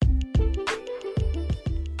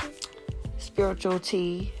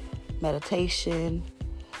spirituality, meditation,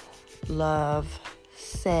 love,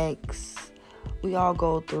 sex. We all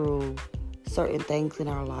go through certain things in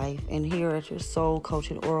our life. And here at your Soul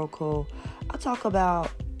Coaching Oracle, I talk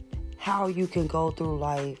about how you can go through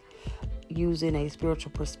life using a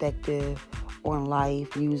spiritual perspective on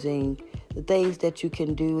life, using the things that you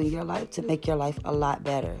can do in your life to make your life a lot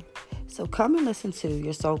better. So come and listen to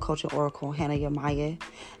your Soul Coaching Oracle, Hannah Yamaya,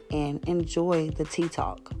 and enjoy the Tea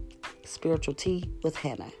Talk, Spiritual Tea with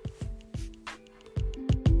Hannah.